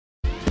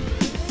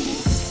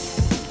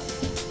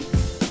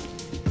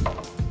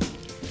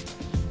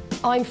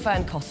I'm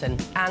Fearne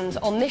and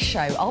on this show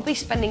I'll be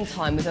spending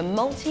time with a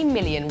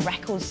multi-million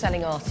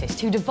record-selling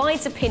artist who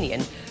divides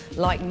opinion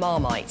like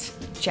Marmite,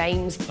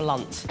 James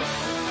Blunt.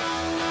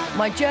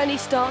 My journey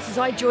starts as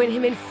I join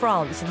him in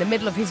France in the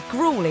middle of his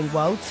gruelling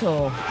world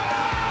tour.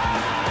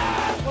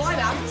 Well, I'm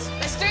amped.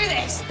 Let's do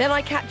this! Then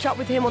I catch up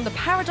with him on the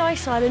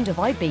paradise island of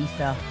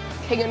Ibiza.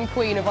 King and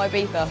Queen of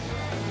Ibiza.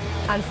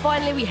 And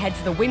finally we head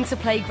to the winter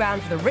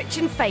playground for the rich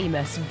and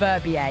famous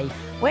Verbier,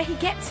 where he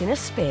gets in a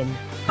spin.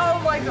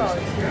 Oh my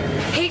God.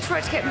 He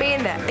tried to get me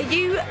in there. Are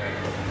you...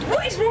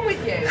 What is wrong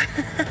with you?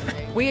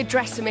 We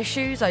address some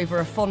issues over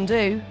a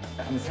fondue.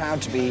 I'm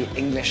proud to be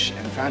English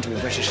and proud to be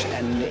British,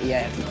 and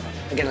yeah,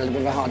 I get a little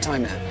bit of a hard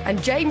time now.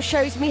 And James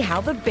shows me how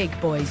the big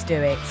boys do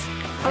it.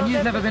 And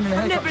you've never been in a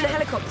helicopter? I've never been in a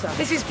helicopter.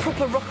 This is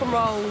proper rock and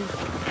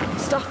roll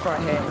stuff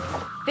right here.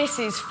 This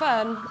is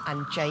Fearne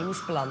and James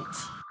Blunt.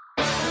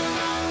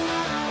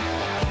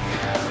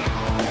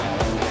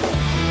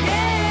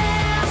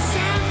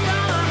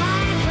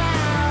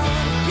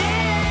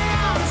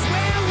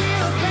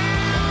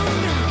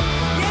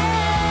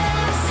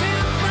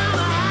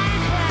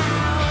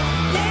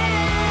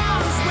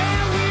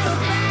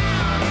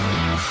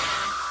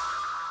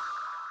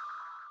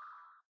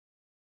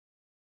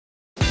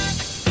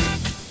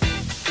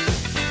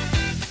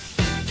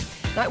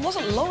 Now, it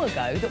wasn't long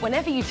ago that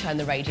whenever you turned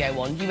the radio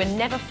on, you were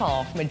never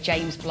far from a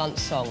James Blunt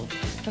song.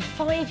 For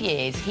 5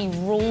 years, he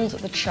ruled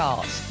the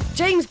charts.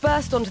 James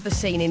burst onto the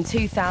scene in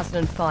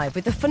 2005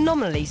 with the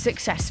phenomenally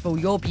successful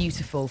You're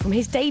Beautiful from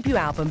his debut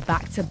album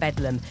Back to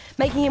Bedlam,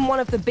 making him one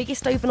of the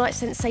biggest overnight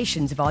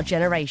sensations of our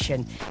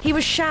generation. He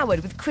was showered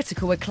with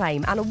critical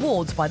acclaim and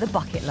awards by the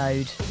bucket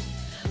load.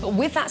 But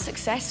with that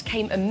success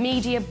came a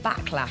media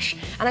backlash,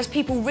 and as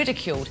people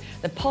ridiculed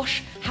the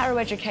posh,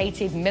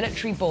 Harrow-educated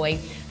military boy,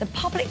 the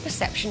public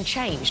perception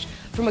changed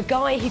from a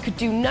guy who could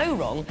do no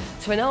wrong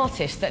to an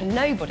artist that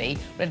nobody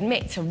would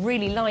admit to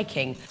really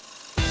liking.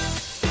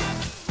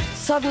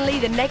 Suddenly,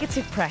 the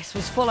negative press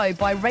was followed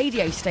by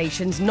radio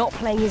stations not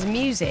playing his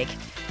music.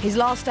 His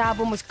last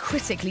album was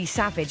critically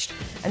savaged,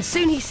 and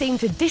soon he seemed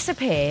to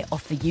disappear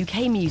off the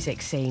UK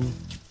music scene.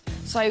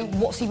 So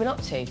what's he been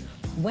up to?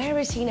 Where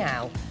is he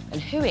now? And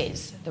who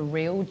is the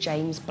real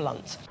James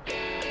Blunt?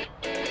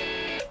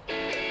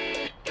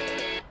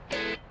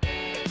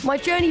 My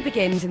journey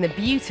begins in the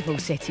beautiful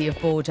city of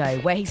Bordeaux,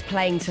 where he's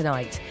playing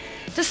tonight.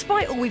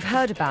 Despite all we've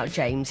heard about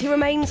James, he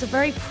remains a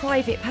very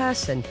private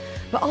person.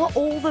 But are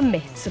all the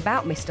myths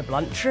about Mr.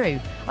 Blunt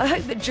true? I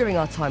hope that during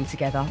our time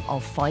together,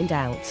 I'll find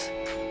out.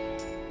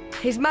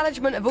 His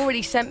management have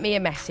already sent me a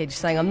message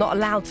saying I'm not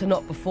allowed to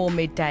knock before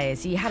midday,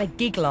 as he had a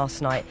gig last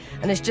night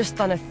and has just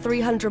done a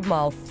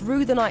 300-mile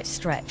through-the-night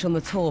stretch on the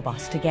tour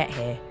bus to get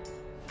here.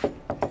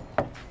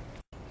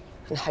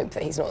 And hope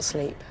that he's not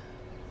asleep,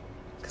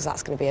 because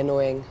that's going to be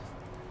annoying.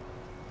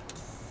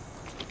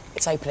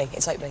 It's opening,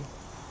 it's opening.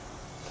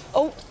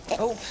 Oh!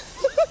 Oh!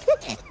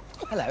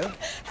 Hello.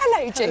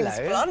 Hello, James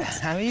Hello. Blunt.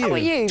 How are you? How are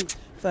you?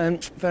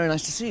 Very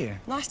nice to see you.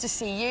 Nice to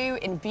see you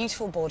in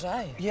beautiful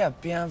Bordeaux. Yeah,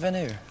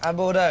 bienvenue à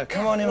Bordeaux.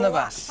 Come on in the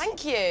bus.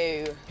 Thank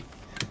you.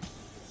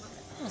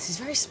 Oh, this is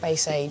very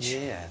space age.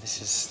 Yeah,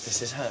 this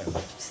is home.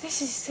 So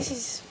this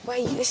is where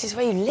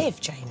you live,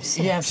 James.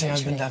 Yeah,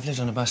 absolutely. I've lived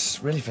on a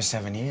bus really for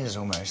 7 years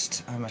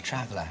almost. I'm a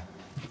traveller.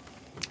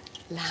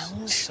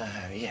 Lounge. So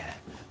yeah.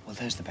 Well,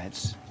 there's the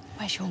beds.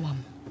 Where's your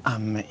mum?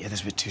 Yeah,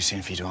 there's a bit too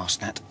soon for you to ask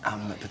that.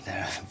 But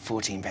there are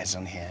 14 beds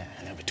on here,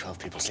 and there'll be 12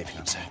 people sleeping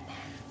on.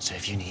 So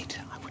if you need,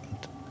 I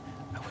wouldn't.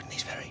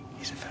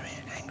 He's a very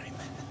angry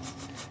man.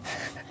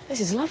 This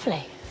is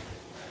lovely.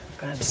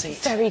 Go and have a seat.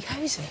 Very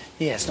cosy.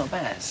 Yeah, it's not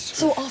bad.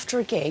 So after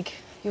a gig,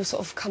 you'll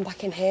sort of come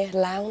back in here,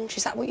 lounge.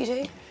 Is that what you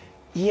do?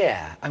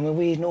 Yeah, I mean,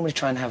 we normally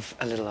try and have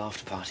a little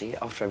after party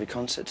after every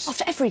concert.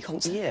 After every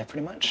concert? Yeah,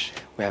 pretty much.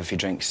 We have a few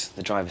drinks.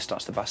 The driver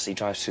starts the bus. He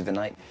drives through the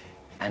night,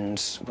 and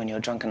when you're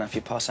drunk enough,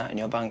 you pass out in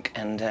your bunk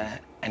and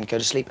go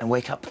to sleep and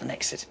wake up the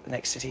next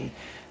day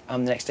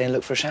and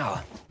look for a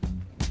shower.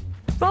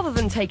 Rather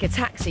than take a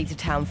taxi to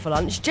town for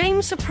lunch,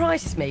 James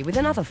surprises me with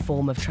another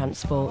form of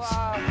transport.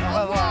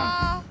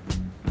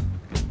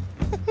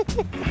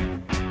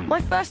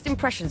 My first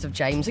impressions of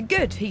James are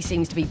good. He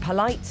seems to be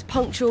polite,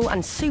 punctual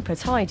and super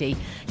tidy,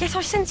 yet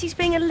I sense he's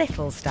being a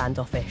little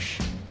standoffish.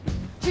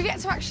 Do you get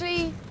to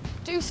actually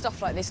do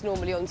stuff like this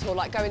normally on tour,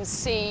 like go and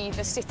see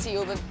the city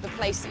or the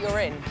place that you're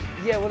in?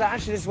 Yeah, well,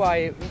 actually, this is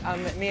why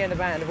me and the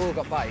band have all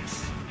got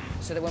bikes,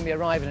 so that when we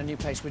arrive in a new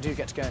place, we do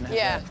get to go and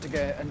to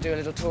go and do a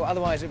little tour.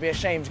 Otherwise, it'd be a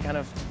shame to kind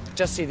of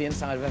just see the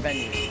inside of a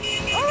venue.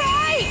 All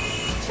right,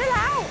 chill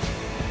out.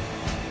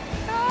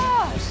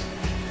 God,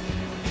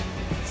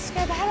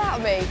 scared the hell out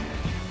of me.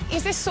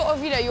 Is this sort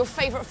of, you know, your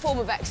favourite form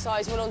of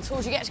exercise when on tour?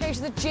 Do you get to go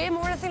to the gym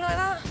or anything like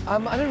that?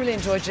 I don't really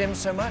enjoy gyms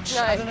so much.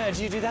 No. I don't know,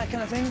 do you do that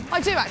kind of thing? I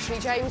do actually,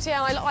 James,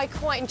 yeah, I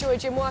quite enjoy a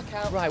gym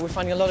workout. Right, we're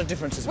finding a lot of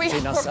differences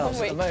between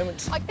ourselves at the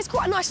moment. It's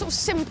quite a nice sort of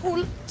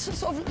simple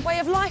sort of way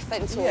of life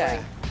then, touring.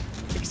 Yeah,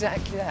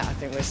 exactly that. I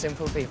think we're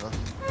simple people.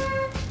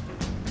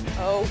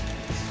 Oh.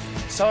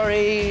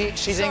 Sorry,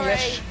 she's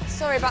English.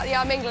 Sorry about the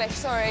I'm English,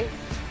 sorry.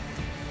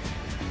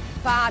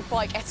 Bad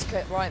bike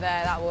etiquette right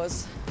there, that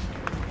was.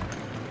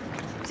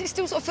 Does it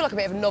still sort of feel like a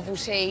bit of a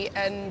novelty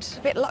and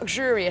a bit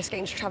luxurious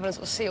getting to travel and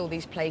sort of see all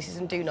these places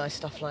and do nice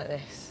stuff like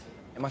this?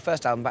 My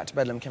first album, Back to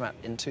Bedlam, came out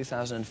in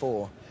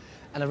 2004,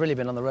 and I've really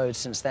been on the road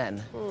since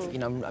then. You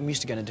know, I'm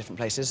used to going to different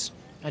places.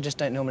 I just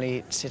don't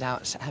normally sit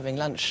out having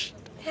lunch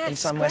in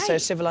somewhere so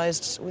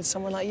civilised with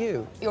someone like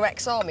you. You're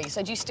ex-army,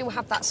 so do you still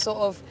have that sort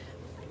of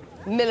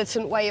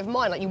militant way of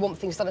mind, like you want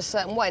things done a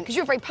certain way? Because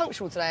you're very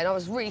punctual today, and I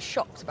was really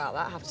shocked about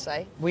that, I have to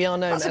say. We are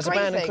known, That's as a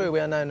band thing. and crew, we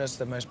are known as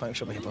the most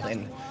punctual people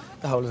in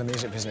the whole of the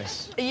music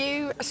business. Are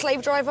you a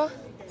slave driver?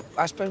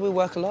 I suppose we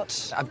work a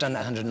lot. I've done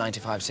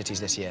 195 cities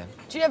this year.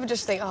 Do you ever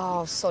just think,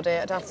 oh, sod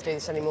it, I don't have to do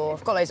this anymore,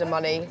 I've got loads of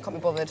money, can't be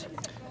bothered?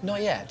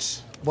 Not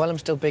yet. While I'm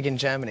still big in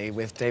Germany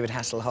with David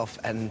Hasselhoff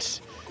and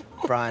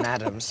Bryan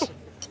Adams,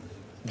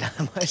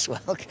 might as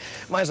well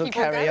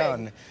carry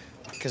on.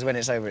 Because when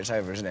it's over,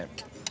 isn't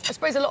it? I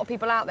suppose a lot of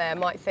people out there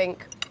might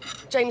think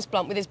James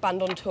Blunt with his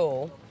band on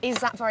tour, is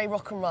that very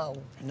rock and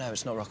roll? No,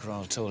 it's not rock and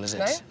roll at all, is it?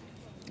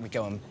 No? We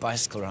go on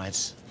bicycle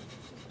rides.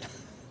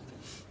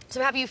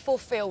 So have you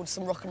fulfilled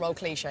some rock and roll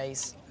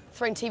cliches?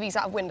 Throwing TVs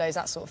out of windows,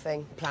 that sort of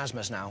thing?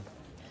 Plasmas now.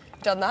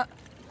 Done that?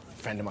 A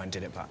friend of mine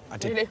did it, but I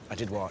did. Really? I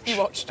did watch. You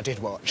watched? I did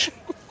watch.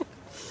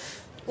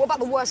 What about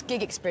the worst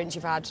gig experience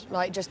you've had?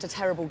 Like, just a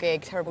terrible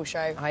gig, terrible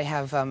show? I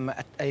have a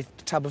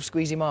tub of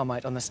squeezy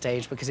Marmite on the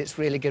stage because it's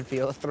really good for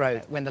your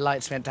throat. When the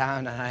lights went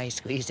down and I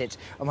squeezed it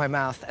on my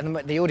mouth, and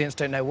the audience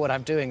don't know what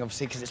I'm doing,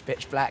 obviously, because it's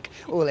pitch black.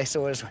 All they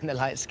saw is when the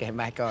lights came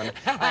back on.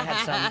 I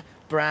had some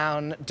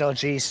brown,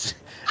 dodgy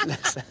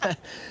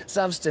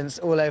substance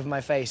all over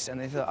my face,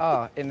 and they thought,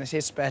 oh, in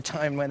his spare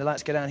time, when the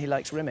lights go down, he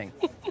likes rimming.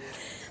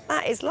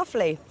 That is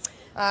lovely.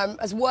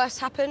 Has worse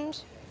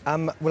happened?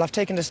 Well, I've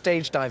taken to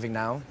stage diving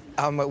now,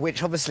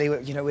 which obviously,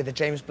 you know, with the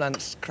James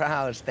Blunt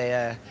crowd,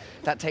 that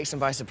takes them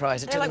by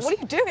surprise. They're like, what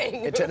are you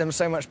doing? It took them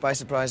so much by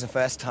surprise the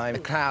first time. The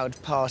crowd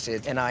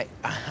parted, and I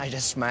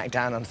just smacked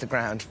down onto the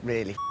ground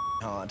really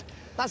hard.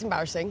 That's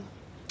embarrassing.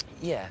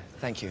 Yeah,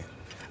 thank you.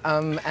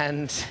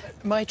 And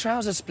my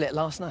trousers split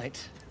last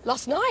night.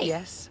 Last night?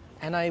 Yes.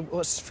 And I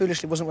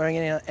foolishly wasn't wearing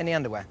any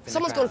underwear.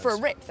 Someone's gone for a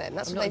rip then.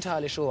 That's I'm what not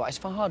entirely sure. It's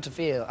hard to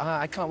feel.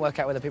 I can't work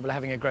out whether people are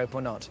having a grope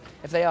or not.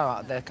 If they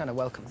are, they're kind of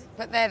welcome.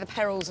 But they're the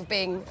perils of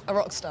being a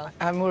rock star.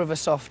 I'm more of a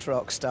soft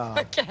rock star.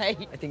 Okay.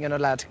 I think you're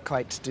not allowed to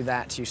quite do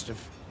that. Used to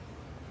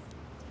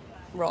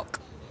Rock.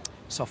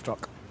 soft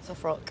rock.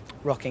 Soft rock.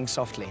 Rocking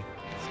softly.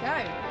 Let's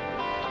go.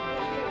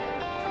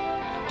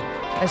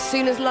 As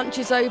soon as lunch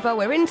is over,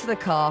 we're into the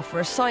car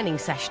for a signing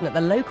session at the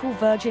local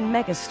Virgin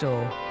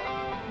megastore.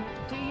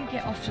 Do you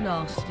get often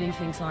asked to do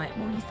things like,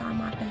 will you sign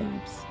my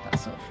boobs? That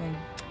sort of thing?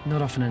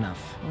 Not often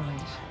enough.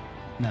 Right.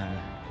 No.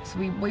 So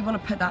we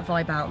want to put that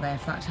vibe out there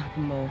for that to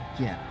happen more.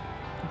 Yeah.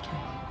 Okay.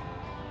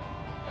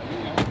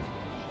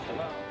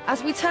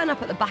 As we turn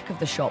up at the back of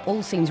the shop,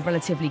 all seems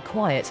relatively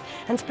quiet,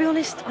 and to be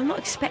honest, I'm not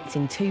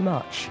expecting too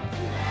much.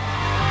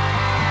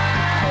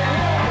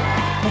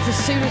 But as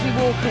soon as we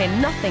walk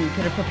in, nothing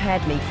could have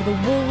prepared me for the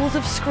walls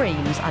of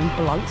screams and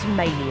blunt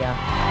mania.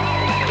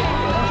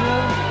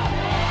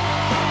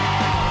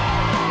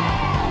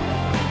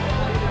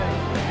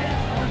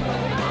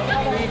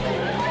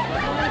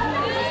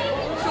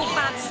 I feel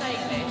bad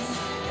saying this.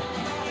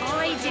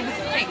 I didn't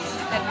think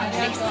there'd be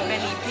this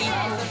many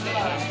people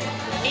here.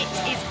 It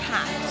is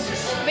packed.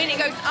 I mean, it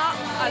goes up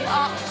and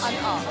up and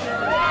up.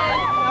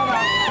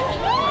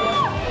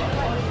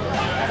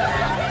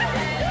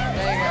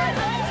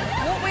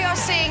 What we are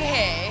seeing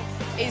here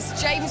is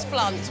James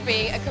Blunt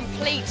being a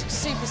complete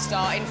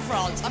superstar in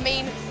France. I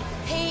mean,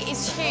 he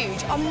is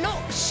huge. I'm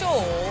not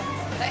sure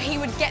that he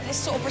would get this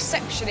sort of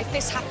reception if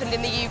this happened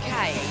in the UK.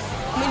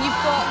 I mean,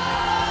 you've got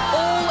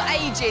all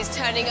ages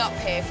turning up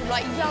here, from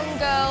like young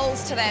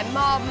girls to their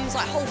mums,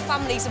 like whole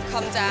families have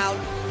come down.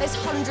 There's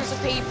hundreds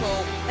of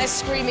people. They're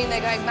screaming,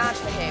 they're going mad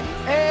for him.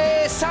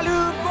 Hey,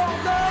 salut,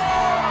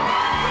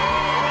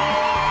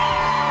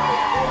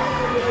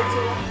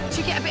 Do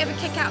you get a bit of a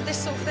kick out of this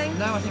sort of thing?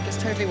 No, I think it's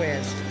totally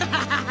weird.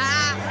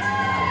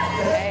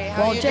 Hey,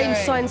 how While are you James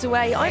doing? signs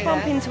away, I Hey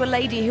bump there. into a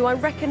lady who I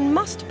reckon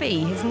must be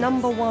his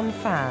 #1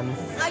 fan.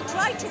 I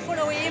try to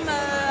follow him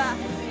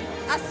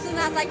as soon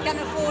as I can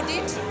afford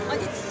it,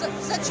 and it's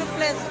such a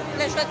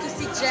pleasure to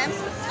see James.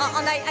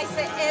 And I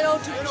say hello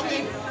to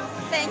Kim.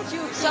 Thank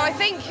you. So I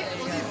think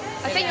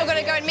you're going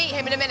to go and meet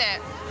him in a minute.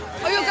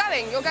 Oh, you're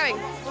going.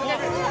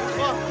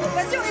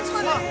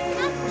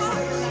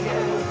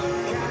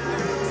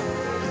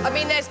 I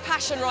mean, there's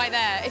passion right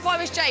there. If I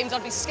was James,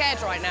 I'd be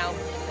scared right now.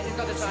 You've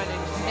got the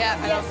signings. Yeah.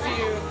 And I'll see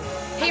you.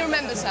 He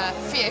remembers her.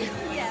 Phew.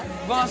 Yes.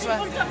 Bonsoir.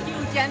 All of you,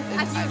 James,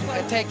 as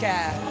usual. Take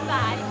care.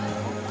 Bye.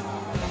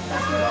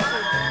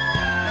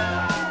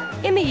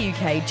 In the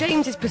UK,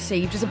 James is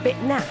perceived as a bit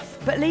naff,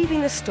 but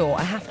leaving the store,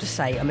 I have to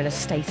say I'm in a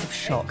state of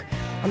shock.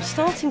 I'm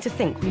starting to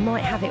think we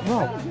might have it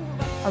wrong.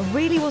 I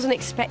really wasn't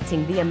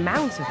expecting the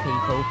amount of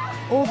people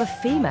or the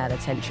female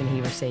attention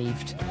he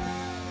received.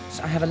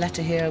 So I have a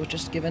letter here I was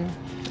just given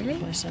Really?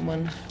 by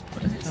someone.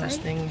 What does it say?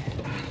 Last thing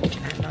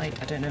at night.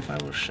 I don't know if I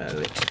will show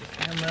it to the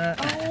camera.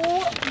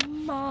 Oh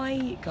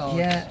my God.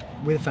 Yeah,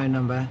 with a phone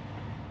number,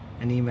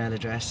 an email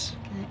address.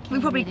 We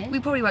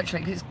probably won't show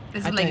it because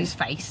there's a I lady's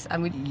don't- face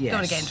and we don't want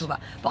Yes. to get into all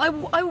that. But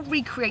I will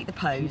recreate the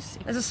pose.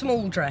 There's a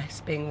small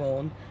dress being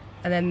worn,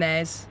 and then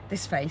there's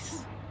this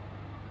face,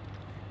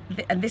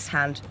 and this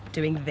hand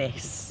doing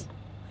this.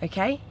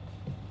 Okay?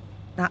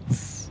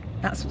 That's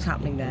what's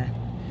happening there.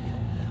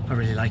 I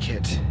really like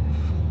it.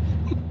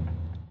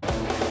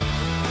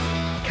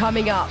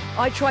 Coming up,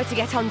 I try to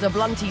get under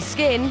Blunty's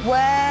skin.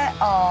 Where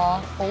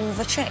are all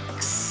the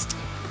chicks?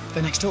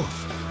 They're next door.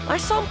 I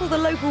sample the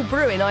local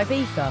brew in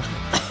Ibiza.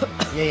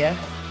 Yeah.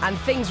 And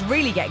things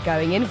really get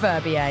going in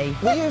Verbier.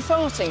 Were you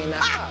farting in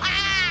that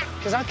cup?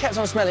 Because I kept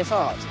on smelling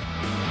farts.